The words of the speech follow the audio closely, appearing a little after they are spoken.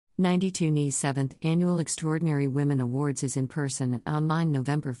92NY's 7th Annual Extraordinary Women Awards is in person and online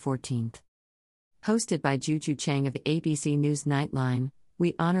November 14th. Hosted by Juju Chang of ABC News Nightline,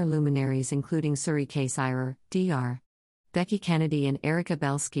 we honor luminaries including Suri K. Sirer, Dr. Becky Kennedy and Erica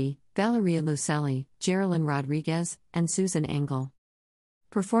Belsky, Valeria Luiselli, Geraldine Rodriguez, and Susan Engel.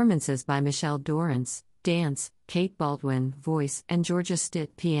 Performances by Michelle Dorrance, dance, Kate Baldwin, voice, and Georgia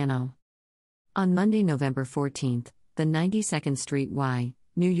Stitt, piano. On Monday, November 14th, the 92nd Street Y,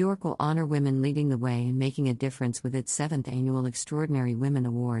 New York will honor women leading the way and making a difference with its 7th Annual Extraordinary Women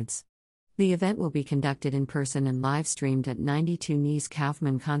Awards. The event will be conducted in person and live-streamed at 92NY's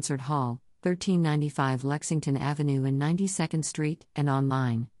Kaufman Concert Hall, 1395 Lexington Avenue and 92nd Street, and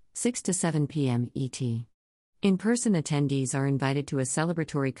online, 6 to 7 p.m. ET. In-person attendees are invited to a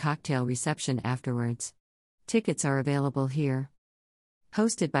celebratory cocktail reception afterwards. Tickets are available here.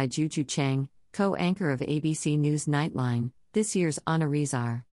 Hosted by Juju Chang, co-anchor of ABC News Nightline, this year's honorees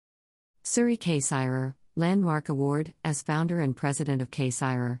are Suri K. Sirer, Landmark Award. As founder and president of K.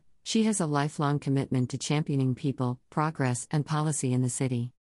 Sirer, she has a lifelong commitment to championing people, progress, and policy in the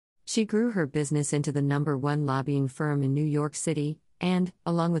city. She grew her business into the #1 lobbying firm in New York City, and,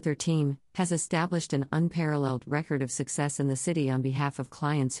 along with her team, has established an unparalleled record of success in the city on behalf of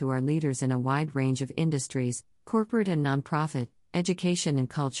clients who are leaders in a wide range of industries, corporate and nonprofit, education and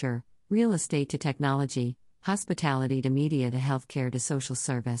culture, real estate to technology, hospitality to media to healthcare to social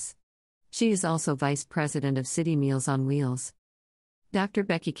service. She is also vice president of City Meals on Wheels. Dr.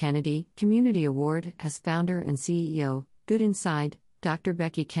 Becky Kennedy, Community Award. As founder and CEO, Good Inside, Dr.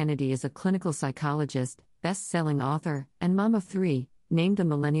 Becky Kennedy is a clinical psychologist, best-selling author, and mom of 3, named the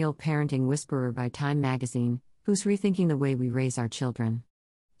Millennial Parenting Whisperer by Time magazine, who's rethinking the way we raise our children.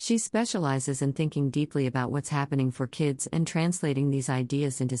 She specializes in thinking deeply about what's happening for kids and translating these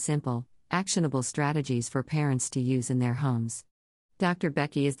ideas into simple, actionable strategies for parents to use in their homes. Dr.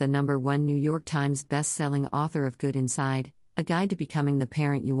 Becky is the #1 New York Times best-selling author of Good Inside, A Guide to Becoming the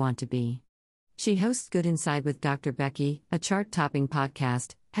Parent You Want to Be. She hosts Good Inside with Dr. Becky, a chart-topping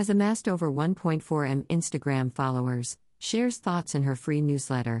podcast, has amassed over 1.4 million Instagram followers, shares thoughts in her free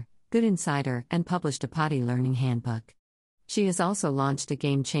newsletter, Good Insider, and published a potty learning handbook. She has also launched a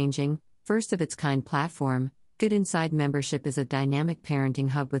game-changing, first-of-its-kind platform. Good Inside membership is a dynamic parenting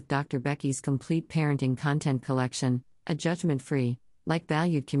hub with Dr. Becky's complete parenting content collection, a judgment-free,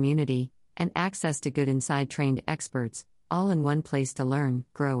 like-valued community, and access to Good Inside trained experts, all in one place to learn,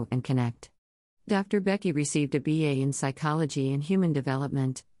 grow, and connect. Dr. Becky received a BA in Psychology and Human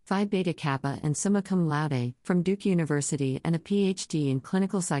Development, Phi Beta Kappa and Summa Cum Laude from Duke University and a PhD in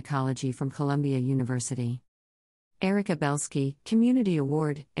Clinical Psychology from Columbia University. Erica Belsky, Community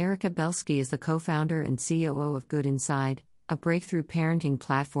Award. Erica Belsky is the co-founder and COO of Good Inside, a breakthrough parenting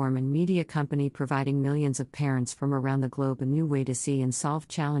platform and media company providing millions of parents from around the globe a new way to see and solve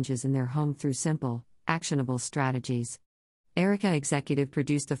challenges in their home through simple, actionable strategies. Erica executive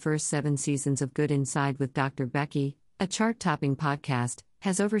produced the first 7 seasons of Good Inside with Dr. Becky, a chart-topping podcast,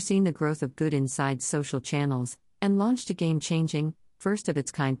 has overseen the growth of Good Inside's social channels, and launched a game-changing,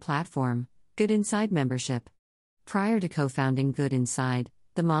 first-of-its-kind platform, Good Inside Membership. Prior to co-founding Good Inside,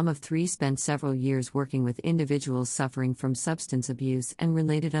 the mom of 3 spent several years working with individuals suffering from substance abuse and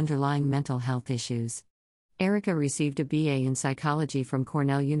related underlying mental health issues. Erica received a BA in Psychology from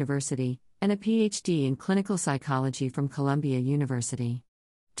Cornell University, and a PhD in Clinical Psychology from Columbia University.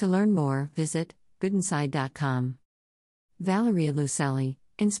 To learn more, visit goodinside.com. Valeria Luiselli,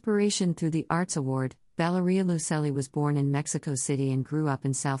 Inspiration Through the Arts Award. Valeria Luiselli was born in Mexico City and grew up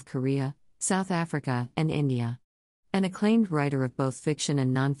in South Korea, South Africa, and India. An acclaimed writer of both fiction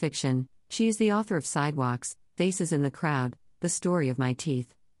and nonfiction, she is the author of Sidewalks, Faces in the Crowd, The Story of My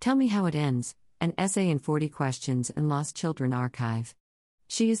Teeth, Tell Me How It Ends, an essay in 40 Questions and Lost Children Archive.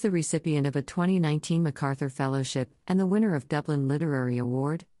 She is the recipient of a 2019 MacArthur Fellowship and the winner of Dublin Literary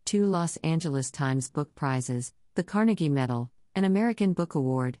Award, 2 Los Angeles Times Book Prizes, the Carnegie Medal, an American Book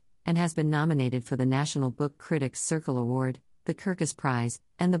Award, and has been nominated for the National Book Critics Circle Award, the Kirkus Prize,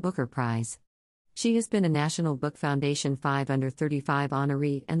 and the Booker Prize. She has been a National Book Foundation 5 Under 35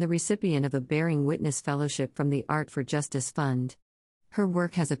 honoree and the recipient of a Bearing Witness Fellowship from the Art for Justice Fund. Her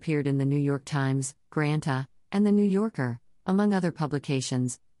work has appeared in the New York Times, Granta, and The New Yorker, among other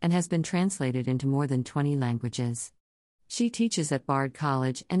publications, and has been translated into more than 20 languages. She teaches at Bard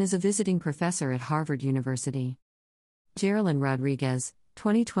College and is a visiting professor at Harvard University. Geraldine Rodriguez,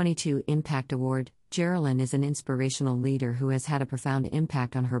 2022 Impact Award. Geraldine is an inspirational leader who has had a profound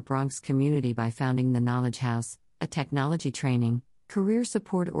impact on her Bronx community by founding the Knowledge House, a technology training, career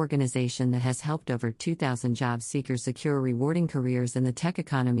support organization that has helped over 2,000 job seekers secure rewarding careers in the tech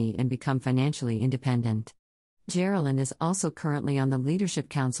economy and become financially independent. Geraldine is also currently on the Leadership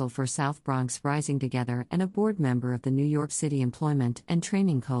Council for South Bronx Rising Together and a board member of the New York City Employment and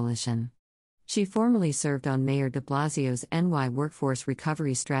Training Coalition. She formerly served on Mayor de Blasio's NY Workforce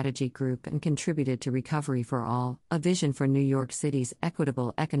Recovery Strategy Group and contributed to Recovery for All, a vision for New York City's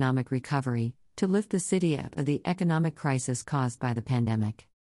equitable economic recovery, to lift the city out of the economic crisis caused by the pandemic.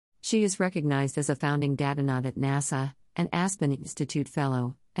 She is recognized as a founding Datanaut at NASA, an Aspen Institute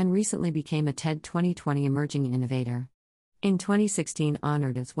Fellow, and recently became a TED 2020 Emerging Innovator. In 2016,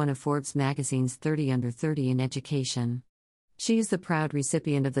 honored as one of Forbes magazine's 30 Under 30 in education. She is the proud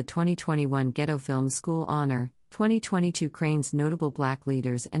recipient of the 2021 Ghetto Film School Honor, 2022 Crain's Notable Black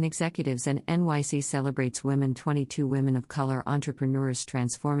Leaders and Executives, and NYC Celebrates Women 22 Women of Color Entrepreneurs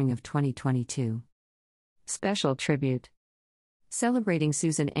Transforming of 2022. Special Tribute. Celebrating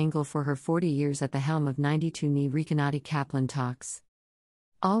Susan Engel for her 40 years at the helm of 92NY Recanati Kaplan Talks.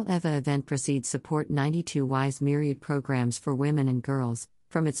 All EVA event proceeds support 92Y's myriad programs for women and girls,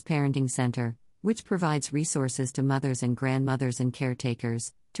 from its parenting center, which provides resources to mothers and grandmothers and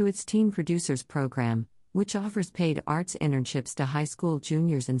caretakers, to its Teen Producers program, which offers paid arts internships to high school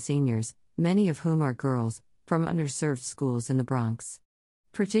juniors and seniors, many of whom are girls, from underserved schools in the Bronx.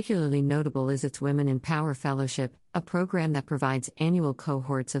 Particularly notable is its Women in Power Fellowship, a program that provides annual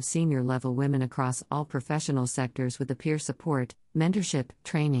cohorts of senior-level women across all professional sectors with the peer support, mentorship,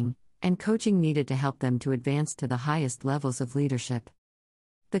 training, and coaching needed to help them to advance to the highest levels of leadership.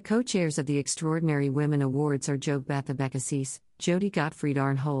 The co-chairs of the Extraordinary Women Awards are Jo Betha-Becassis, Jody Gottfried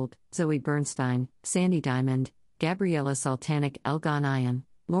Arnhold, Zoe Bernstein, Sandy Diamond, Gabriella Sultanic El-Ghanayan,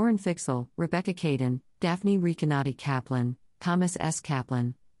 Lauren Fixel, Rebecca Caden, Daphne Recanati Kaplan, Thomas S.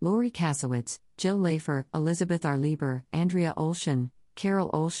 Kaplan, Lori Kasowitz, Jill Lafer, Elizabeth R. Lieber, Andrea Olshan, Carol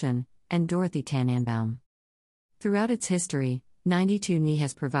Olshan, and Dorothy Tannenbaum. Throughout its history, 92NY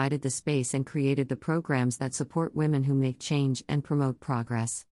has provided the space and created the programs that support women who make change and promote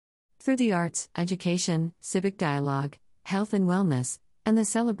progress. Through the arts, education, civic dialogue, health and wellness, and the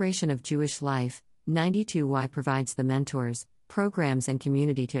celebration of Jewish life, 92Y provides the mentors, programs, and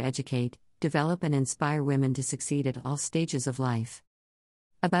community to educate, develop, and inspire women to succeed at all stages of life.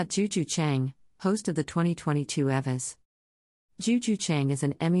 About Juju Chang, host of the 2022 EVAs. Juju Chang is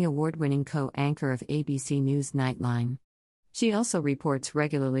an Emmy Award-winning co-anchor of ABC News Nightline. She also reports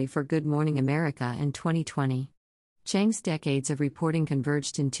regularly for Good Morning America in 2020. Chang's decades of reporting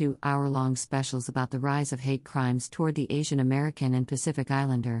converged in 2-hour-long specials about the rise of hate crimes toward the Asian American and Pacific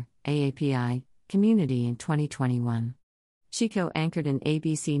Islander (AAPI) community in 2021. She co-anchored an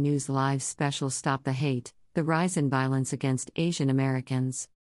ABC News Live special Stop the Hate, the Rise in Violence Against Asian Americans.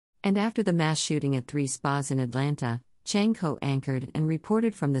 And after the mass shooting at 3 spas in Atlanta, Chang co-anchored and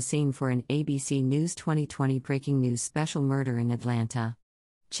reported from the scene for an ABC News 2020 Breaking News special Murder in Atlanta.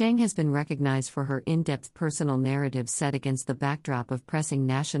 Chang has been recognized for her in-depth personal narratives set against the backdrop of pressing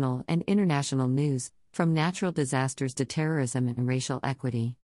national and international news, from natural disasters to terrorism and racial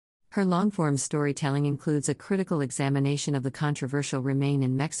equity. Her long-form storytelling includes a critical examination of the controversial Remain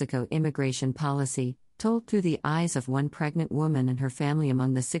in Mexico immigration policy, told through the eyes of one pregnant woman and her family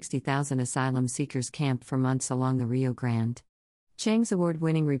among the 60,000 asylum seekers camped for months along the Rio Grande. Chang's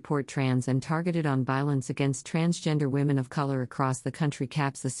award-winning report Trans and Targeted on Violence Against Transgender Women of Color Across the Country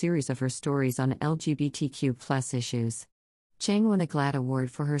caps the series of her stories on LGBTQ+ issues. Chang won a GLAAD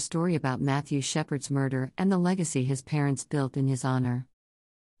Award for her story about Matthew Shepard's murder and the legacy his parents built in his honor.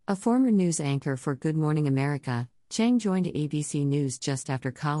 A former news anchor for Good Morning America, Chang joined ABC News just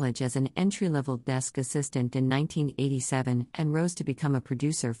after college as an entry-level desk assistant in 1987 and rose to become a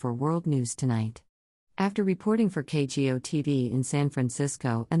producer for World News Tonight. After reporting for KGO-TV in San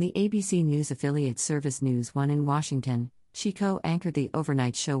Francisco and the ABC News affiliate Service News 1 in Washington, she co-anchored the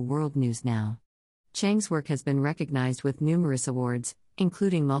overnight show World News Now. Chang's work has been recognized with numerous awards,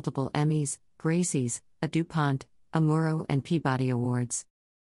 including multiple Emmys, Gracies, a DuPont, a Murrow, and Peabody Awards.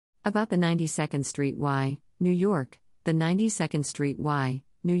 About the 92nd Street Y, New York. The 92nd Street Y,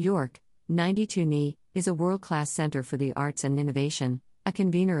 New York, 92NY, is a world-class center for the arts and innovation, a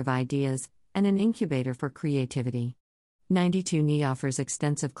convener of ideas, and an incubator for creativity. 92NY offers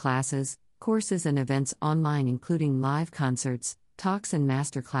extensive classes, courses, and events online, including live concerts, talks and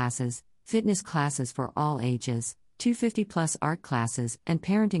master classes, fitness classes for all ages, 250+ art classes, and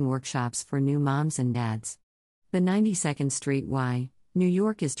parenting workshops for new moms and dads. The 92nd Street Y, New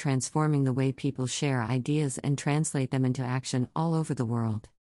York is transforming the way people share ideas and translate them into action all over the world.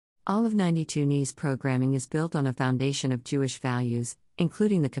 All of 92NY's programming is built on a foundation of Jewish values,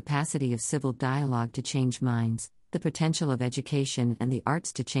 including the capacity of civil dialogue to change minds, the potential of education and the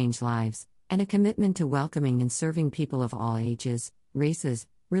arts to change lives, and a commitment to welcoming and serving people of all ages, races,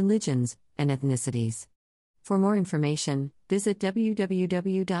 religions, and ethnicities. For more information, visit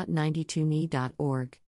www.92me.org.